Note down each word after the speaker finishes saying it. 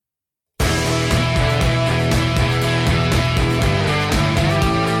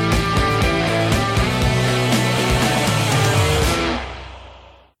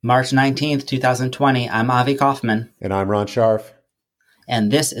March 19th, 2020. I'm Avi Kaufman. And I'm Ron Scharf. And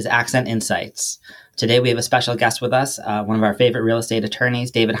this is Accent Insights. Today we have a special guest with us, one of our favorite real estate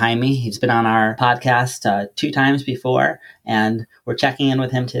attorneys, David Jaime. He's been on our podcast 2 times before, and we're checking in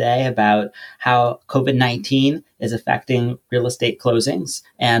with him today about how COVID-19 is affecting real estate closings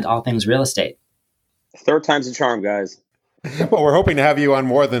and all things real estate. Third time's a charm, guys. Well, we're hoping to have you on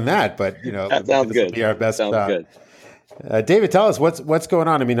more than that, but that sounds good. Will be our best. Sounds good. David, tell us what's going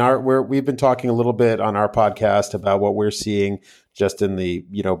on. I mean, we've been talking a little bit on our podcast about what we're seeing just in the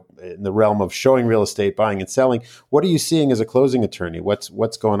in the realm of showing real estate, buying and selling. What are you seeing as a closing attorney?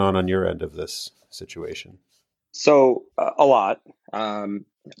 What's going on your end of this situation? So a lot.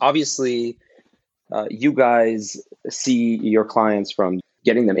 Obviously, you guys see your clients from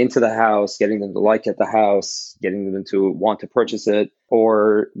getting them into the house, getting them to like at the house, getting them to want to purchase it,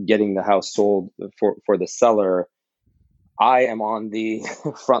 or getting the house sold for the seller. I am on the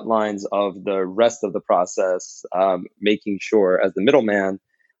front lines of the rest of the process, making sure as the middleman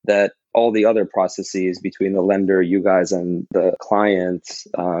that all the other processes between the lender, you guys, and the client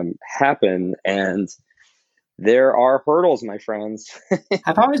happen. And there are hurdles, my friends.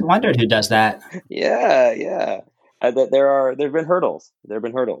 I've always wondered who does that. Yeah. There have been hurdles.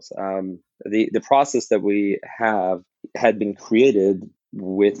 The process that we have had been created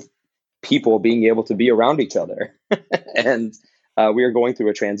with people being able to be around each other. And we are going through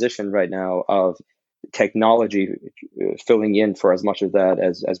a transition right now of technology filling in for as much of that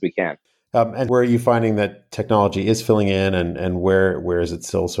as we can. And where are you finding that technology is filling in, and where is it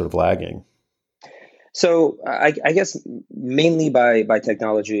still sort of lagging? So I guess mainly by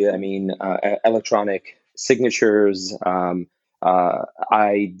technology, I mean electronic signatures.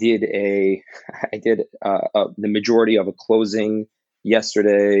 I did the majority of a closing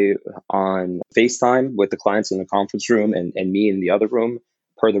yesterday on FaceTime with the clients in the conference room and me in the other room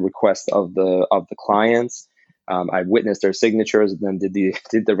per the request of the clients. I witnessed their signatures and then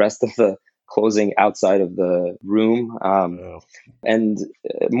did the rest of the closing outside of the room. And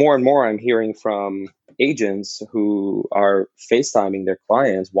more I'm hearing from agents who are FaceTiming their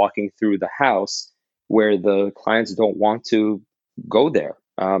clients walking through the house where the clients don't want to go there,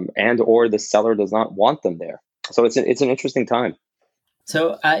 and or the seller does not want them there. So it's an interesting time.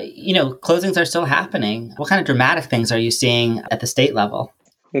 So, closings are still happening. What kind of dramatic things are you seeing at the state level?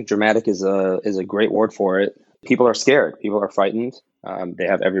 I think dramatic is a great word for it. People are scared. People are frightened. They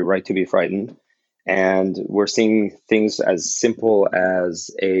have every right to be frightened. And we're seeing things as simple as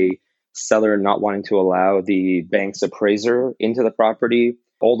a seller not wanting to allow the bank's appraiser into the property,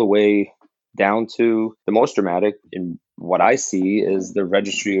 all the way down to the most dramatic in what I see is the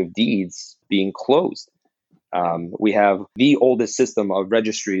registry of deeds being closed. We have the oldest system of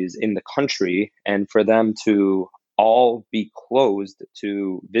registries in the country, and for them to all be closed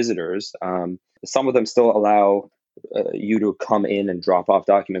to visitors, some of them still allow you to come in and drop off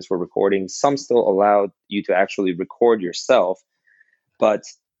documents for recording. Some still allow you to actually record yourself, but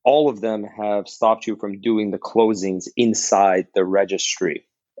all of them have stopped you from doing the closings inside the registry.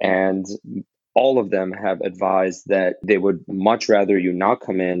 And all of them have advised that they would much rather you not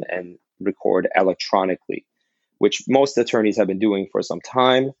come in and record electronically, which most attorneys have been doing for some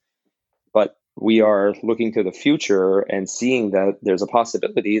time. But we are looking to the future and seeing that there's a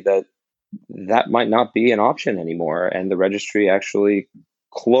possibility that might not be an option anymore. And the registry actually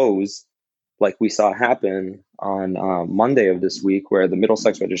close, like we saw happen on Monday of this week, where the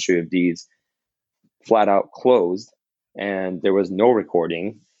Middlesex Registry of Deeds flat out closed and there was no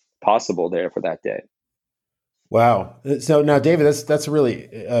recording possible there for that day. Wow. So now, David, that's a really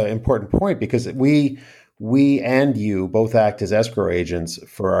important point, because we and you both act as escrow agents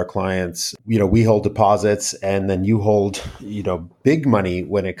for our clients. We hold deposits, and then you hold, big money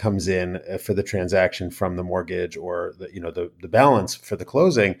when it comes in for the transaction from the mortgage or the balance for the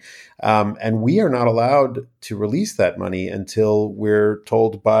closing. And we are not allowed to release that money until we're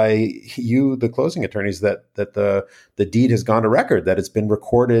told by you, the closing attorneys, that the deed has gone to record, that it's been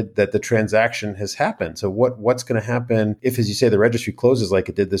recorded, that the transaction has happened. So what's going to happen if, as you say, the registry closes like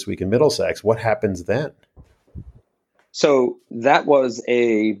it did this week in Middlesex? What happens then? So that was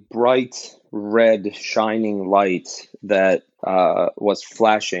a bright red shining light that was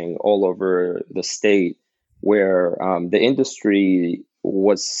flashing all over the state, where the industry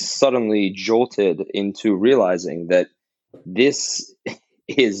was suddenly jolted into realizing that this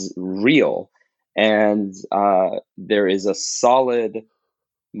is real, and there is a solid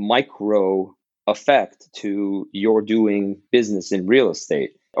micro effect to your doing business in real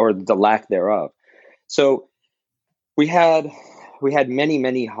estate, or the lack thereof. So we had we had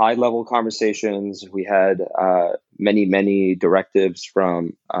many high level conversations. We had many directives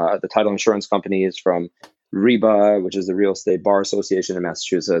from the title insurance companies, from REBA, which is the Real Estate Bar Association in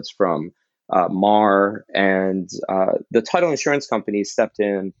Massachusetts, from MAR, and the title insurance companies stepped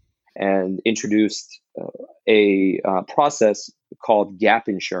in and introduced a process called gap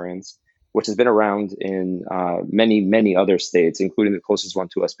insurance, which has been around in many other states, including the closest one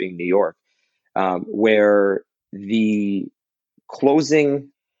to us being New York, where the closing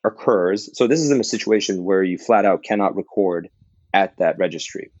occurs. So this is in a situation where you flat out cannot record at that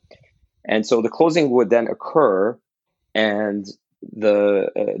registry. And so the closing would then occur, and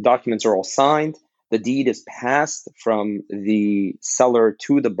the documents are all signed. The deed is passed from the seller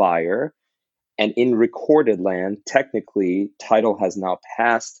to the buyer. And in recorded land, technically, title has now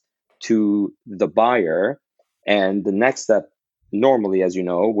passed to the buyer. And the next step, normally, as you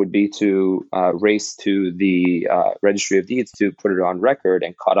know, would be to race to the Registry of Deeds to put it on record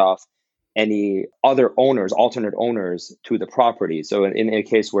and cut off any other owners, alternate owners to the property. So in a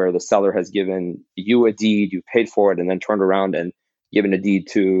case where the seller has given you a deed, you paid for it, and then turned around and given a deed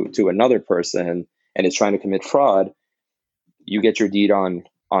to another person and is trying to commit fraud, you get your deed on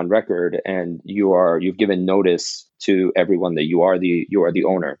record, and you've given notice to everyone that you are the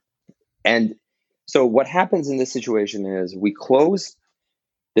owner. And so what happens in this situation is we close,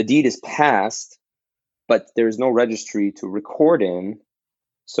 the deed is passed, but there's no registry to record in,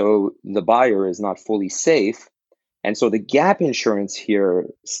 so the buyer is not fully safe. And so the gap insurance here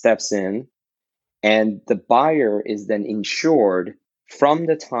steps in, and the buyer is then insured from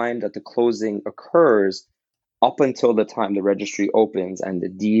the time that the closing occurs up until the time the registry opens and the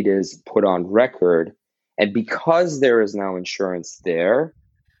deed is put on record. And because there is now insurance there,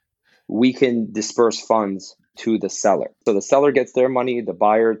 we can disperse funds to the seller. So the seller gets their money, the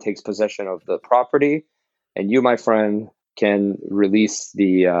buyer takes possession of the property, and you, my friend, can release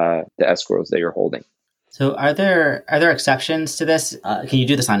the escrows that you're holding. So are there exceptions to this? Can you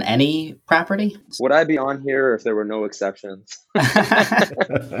do this on any property? Would I be on here if there were no exceptions? You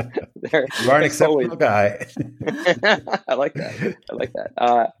are an exceptional guy. I like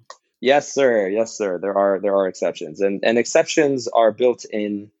that. Yes, sir. There are exceptions, and exceptions are built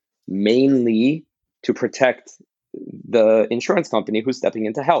in mainly to protect the insurance company who's stepping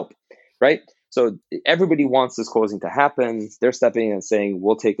in to help, right? So everybody wants this closing to happen. They're stepping in and saying,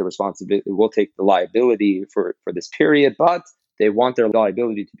 we'll take the responsibility, we'll take the liability for this period, but they want their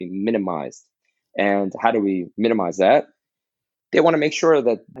liability to be minimized. And how do we minimize that? They want to make sure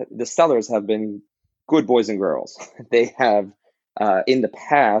that the sellers have been good boys and girls. They have, in the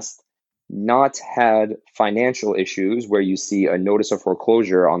past, not had financial issues where you see a notice of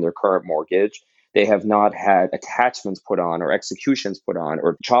foreclosure on their current mortgage. They have not had attachments put on or executions put on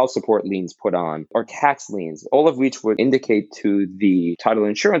or child support liens put on or tax liens, all of which would indicate to the title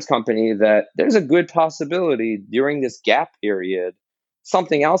insurance company that there's a good possibility during this gap period,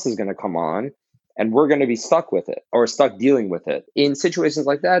 something else is going to come on and we're going to be stuck with it or stuck dealing with it. In situations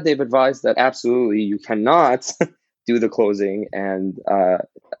like that, they've advised that absolutely you cannot do the closing and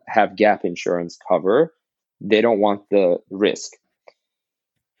have gap insurance cover. They don't want the risk.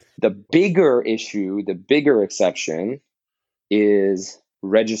 The bigger issue, the bigger exception is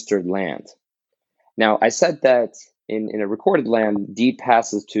registered land. Now, I said that in a recorded land, deed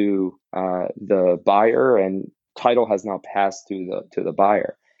passes to the buyer and title has now passed to the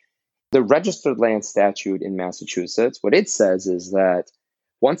buyer. The registered land statute in Massachusetts, what it says is that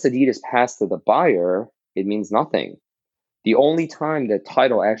once the deed is passed to the buyer, it means nothing. The only time that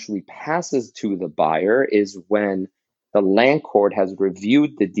title actually passes to the buyer is when the land court has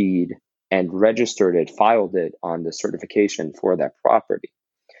reviewed the deed and registered it, filed it on the certification for that property.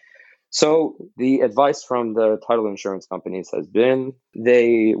 So the advice from the title insurance companies has been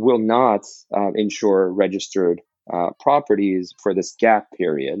they will not insure registered properties for this gap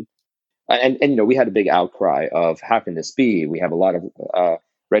period. And you know, we had a big outcry of how can this be? We have a lot of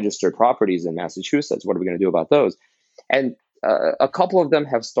registered properties in Massachusetts. What are we going to do about those? And a couple of them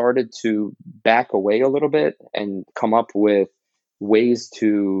have started to back away a little bit and come up with ways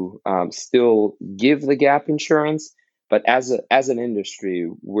to still give the gap insurance, but as an industry,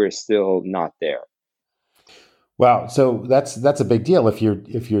 we're still not there. Wow, so that's a big deal if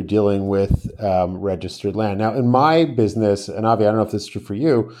you're dealing with registered land. Now, in my business, and Avi, I don't know if this is true for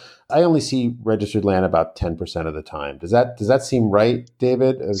you, I only see registered land about 10% of the time. Does that seem right,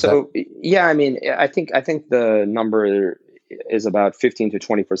 David? Yeah, I mean, I think the number is about 15 to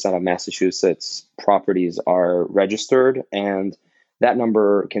 20% of Massachusetts properties are registered, and that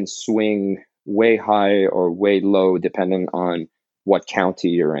number can swing way high or way low depending on what county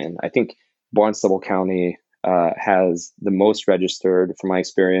you're in. I think Barnstable County has the most registered, from my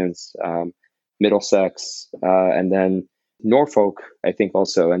experience. Middlesex, and then Norfolk, I think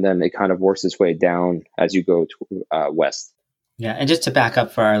also, and then it kind of works its way down as you go to west. Yeah, and just to back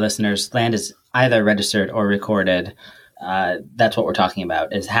up for our listeners, land is either registered or recorded. That's what we're talking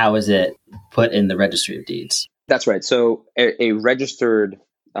about, is how is it put in the registry of deeds? That's right. So a registered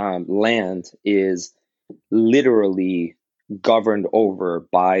land is literally governed over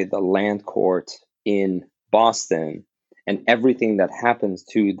by the land court in Boston, and everything that happens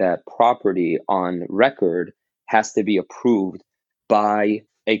to that property on record has to be approved by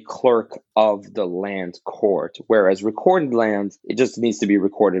a clerk of the land court. Whereas recorded land, it just needs to be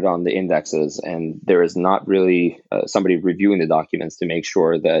recorded on the indexes, and there is not really somebody reviewing the documents to make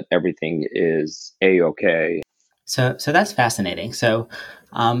sure that everything is A-okay. So that's fascinating. So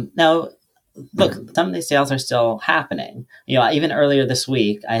now, look, some of these sales are still happening. Even earlier this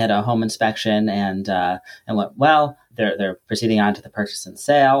week, I had a home inspection and went well. They're proceeding on to the purchase and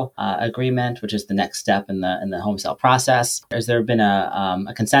sale agreement, which is the next step in the home sale process. Has there been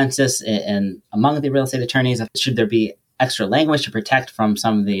a consensus in among the real estate attorneys? Should there be extra language to protect from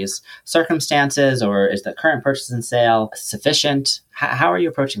some of these circumstances, or is the current purchase and sale sufficient? How are you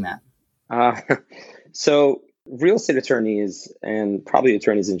approaching that? So real estate attorneys, and probably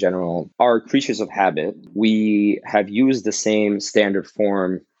attorneys in general, are creatures of habit. We have used the same standard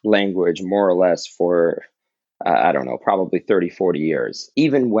form language more or less for, probably 30, 40 years.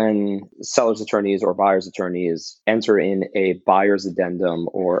 Even when seller's attorneys or buyer's attorneys enter in a buyer's addendum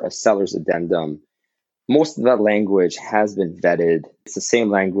or a seller's addendum, most of that language has been vetted. It's the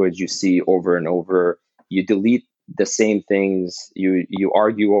same language you see over and over. You delete the same things. You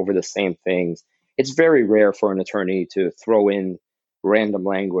argue over the same things. It's very rare for an attorney to throw in random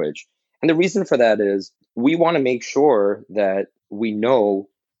language. And the reason for that is we want to make sure that we know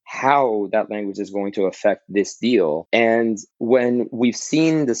how that language is going to affect this deal. And when we've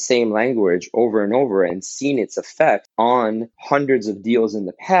seen the same language over and over and seen its effect on hundreds of deals in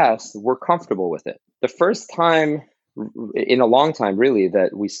the past, we're comfortable with it. The first time in a long time, really,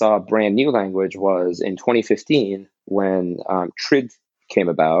 that we saw brand new language was in 2015 when TRID came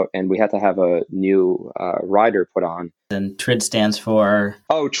about, and we had to have a new rider put on. And TRID stands for?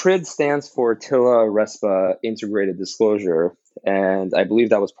 TRID stands for TILA RESPA Integrated Disclosure, and I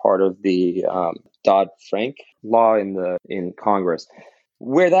believe that was part of the Dodd-Frank law in Congress.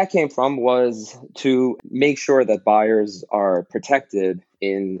 Where that came from was to make sure that buyers are protected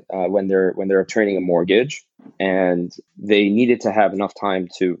in when they're obtaining a mortgage, and they needed to have enough time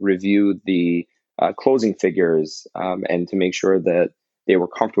to review the closing figures and to make sure that they were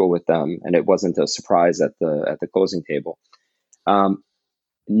comfortable with them, and it wasn't a surprise at the closing table.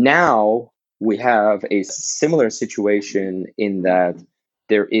 Now we have a similar situation in that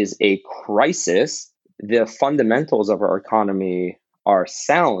there is a crisis. The fundamentals of our economy are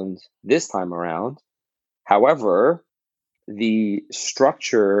sound this time around. However, the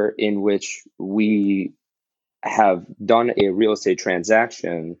structure in which we have done a real estate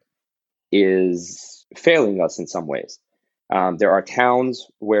transaction is failing us in some ways. There are towns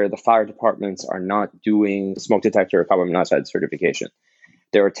where the fire departments are not doing smoke detector or carbon monoxide certification.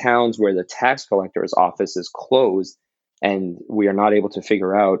 There are towns where the tax collector's office is closed and we are not able to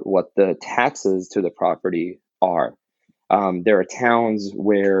figure out what the taxes to the property are. There are towns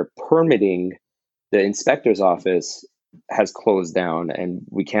where permitting, the inspector's office has closed down and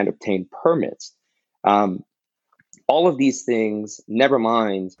we can't obtain permits. All of these things, never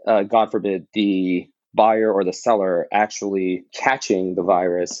mind, God forbid, the buyer or the seller actually catching the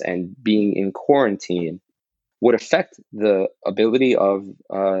virus and being in quarantine, would affect the ability of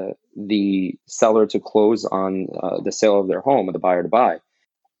the seller to close on the sale of their home, or the buyer to buy.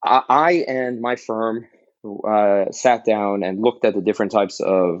 I and my firm sat down and looked at the different types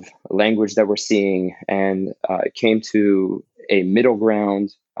of language that we're seeing and came to a middle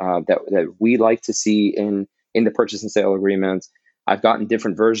ground that we like to see in the purchase and sale agreements. I've gotten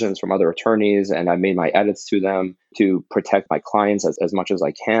different versions from other attorneys and I made my edits to them to protect my clients as much as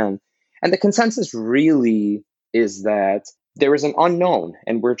I can. And the consensus really is that there is an unknown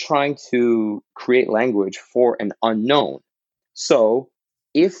and we're trying to create language for an unknown. So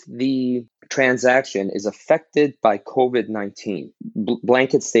if the transaction is affected by COVID-19,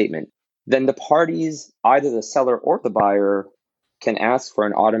 blanket statement, then the parties, either the seller or the buyer, can ask for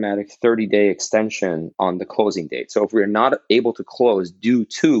an automatic 30-day extension on the closing date. So if we're not able to close due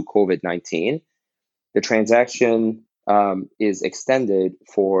to COVID-19, the transaction is extended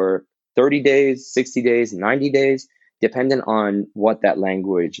for 30 days, 60 days, 90 days, dependent on what that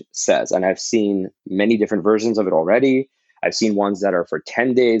language says. And I've seen many different versions of it already. I've seen ones that are for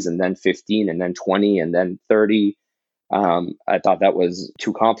 10 days and then 15 and then 20 and then 30. I thought that was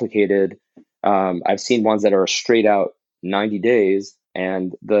too complicated. I've seen ones that are straight out 90 days,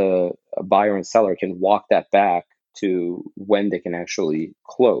 and the buyer and seller can walk that back to when they can actually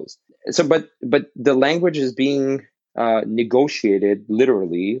close. So, but the language is being negotiated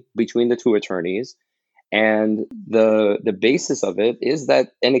literally between the two attorneys, and the basis of it is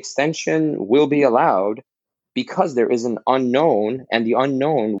that an extension will be allowed because there is an unknown, and the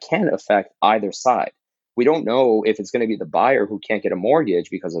unknown can affect either side. We don't know if it's going to be the buyer who can't get a mortgage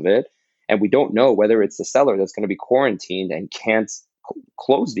because of it, and we don't know whether it's the seller that's going to be quarantined and can't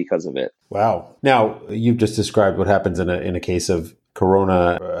close because of it. Wow. Now, you've just described what happens in a case of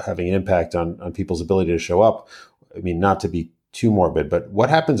Corona having an impact on people's ability to show up. I mean, not to be too morbid, but what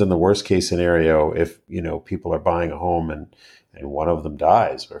happens in the worst case scenario if, people are buying a home and one of them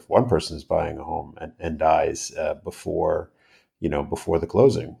dies, or if one person is buying a home and dies before the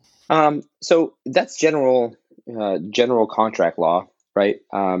closing? So that's general contract law, right?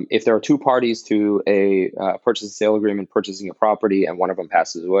 If there are two parties to a purchase and sale agreement purchasing a property and one of them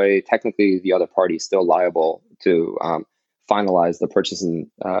passes away, technically the other party is still liable to finalize the purchase and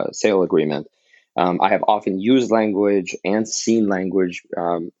sale agreement. I have often used language and seen language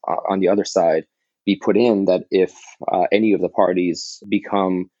on the other side be put in that if any of the parties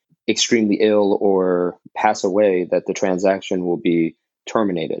become extremely ill or pass away, that the transaction will be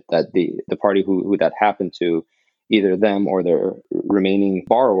terminated, that the party who that happened to, either them or their remaining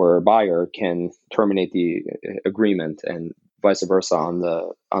borrower or buyer, can terminate the agreement, and vice versa on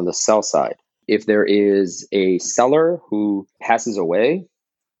the sell side. If there is a seller who passes away,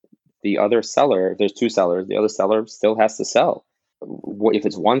 the other seller, if there's two sellers, the other seller still has to sell. If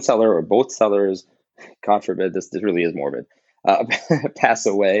it's one seller or both sellers, God forbid, this really is morbid, pass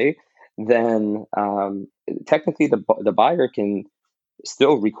away, then technically the buyer can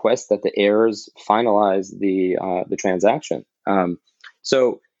still request that the heirs finalize the transaction.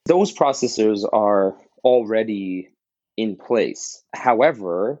 So those processes are already in place.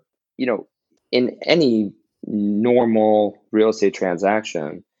 However, in any normal real estate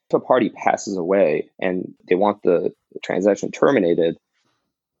transaction, if a party passes away and they want the transaction terminated,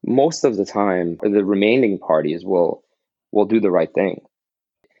 most of the time the remaining parties will do the right thing.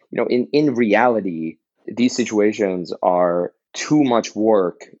 In reality, these situations are too much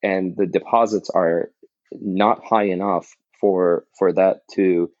work, and the deposits are not high enough for that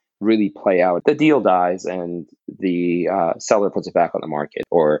to really play out. The deal dies and the seller puts it back on the market,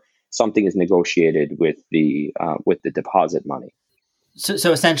 or something is negotiated with the deposit money.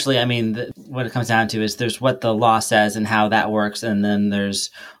 So essentially, I mean, what it comes down to is there's what the law says and how that works, and then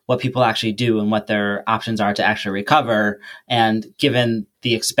there's what people actually do and what their options are to actually recover. And given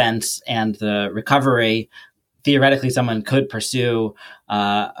the expense and the recovery, theoretically, someone could pursue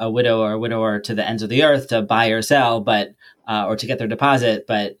a widow or a widower to the ends of the earth to buy or sell, but or to get their deposit.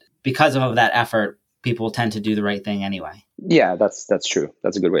 But because of that effort, people tend to do the right thing anyway. Yeah, that's true.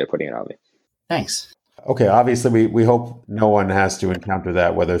 That's a good way of putting it, Avi. Thanks. Okay, obviously we hope no one has to encounter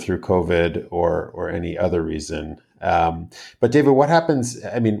that, whether through COVID or any other reason. But David, what happens,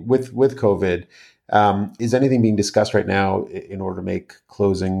 I mean, with COVID, is anything being discussed right now in order to make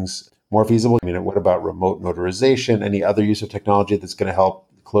closings more feasible? I mean, what about remote notarization? Any other use of technology that's going to help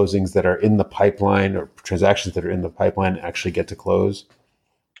closings that are in the pipeline, or transactions that are in the pipeline, actually get to close?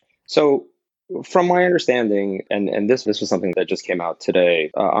 So from my understanding, and this was something that just came out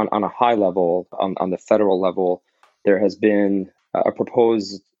today, on a high level, on the federal level, there has been a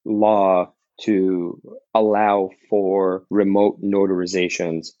proposed law to allow for remote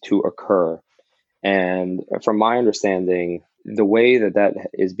notarizations to occur. And from my understanding, the way that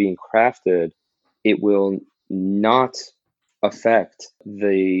is being crafted, it will not affect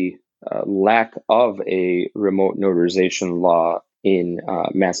the lack of a remote notarization law in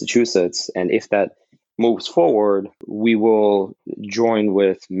Massachusetts. And if that moves forward, we will join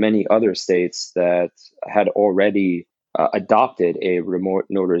with many other states that had already adopted a remote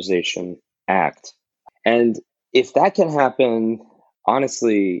notarization act. And if that can happen,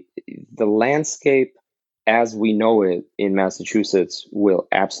 honestly, the landscape as we know it in Massachusetts will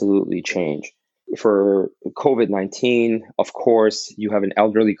absolutely change. For COVID-19, of course, you have an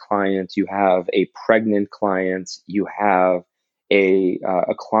elderly client, you have a pregnant client, you have a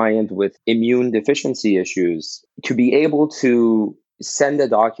client with immune deficiency issues. To be able to send the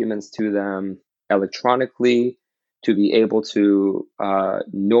documents to them electronically, to be able to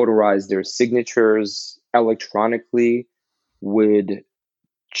notarize their signatures electronically would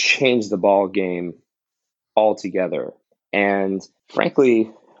change the ball game altogether. And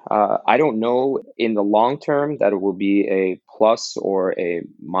frankly, I don't know in the long term that it will be a plus or a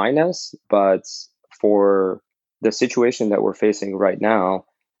minus, but for the situation that we're facing right now,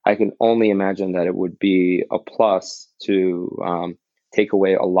 I can only imagine that it would be a plus to take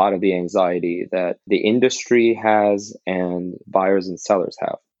away a lot of the anxiety that the industry has and buyers and sellers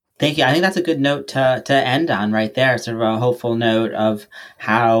have. Thank you. I think that's a good note to end on right there. Sort of a hopeful note of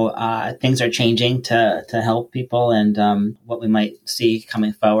how things are changing to help people and what we might see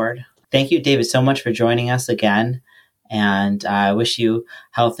coming forward. Thank you, David, so much for joining us again. And I wish you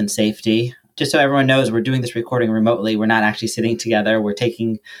health and safety. Just so everyone knows, we're doing this recording remotely. We're not actually sitting together. We're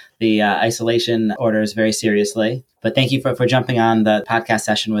taking the isolation orders very seriously. But thank you for jumping on the podcast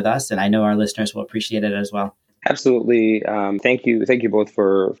session with us. And I know our listeners will appreciate it as well. Absolutely. Thank you both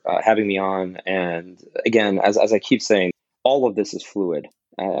for having me on. And again, as I keep saying, all of this is fluid.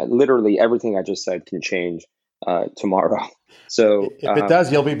 Literally everything I just said can change tomorrow. So if it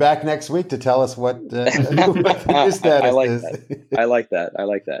does, you'll be back next week to tell us what the status is. I like that.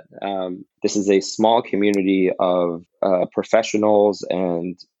 This is a small community of professionals,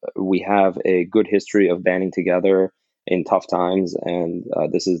 and we have a good history of banding together in tough times. And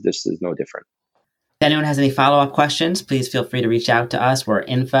this is no different. If anyone has any follow-up questions, please feel free to reach out to us. We're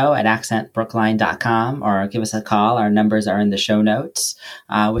info@accentbrookline.com or give us a call. Our numbers are in the show notes.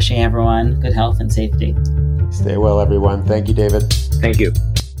 Wishing everyone good health and safety. Stay well, everyone. Thank you, David. Thank you.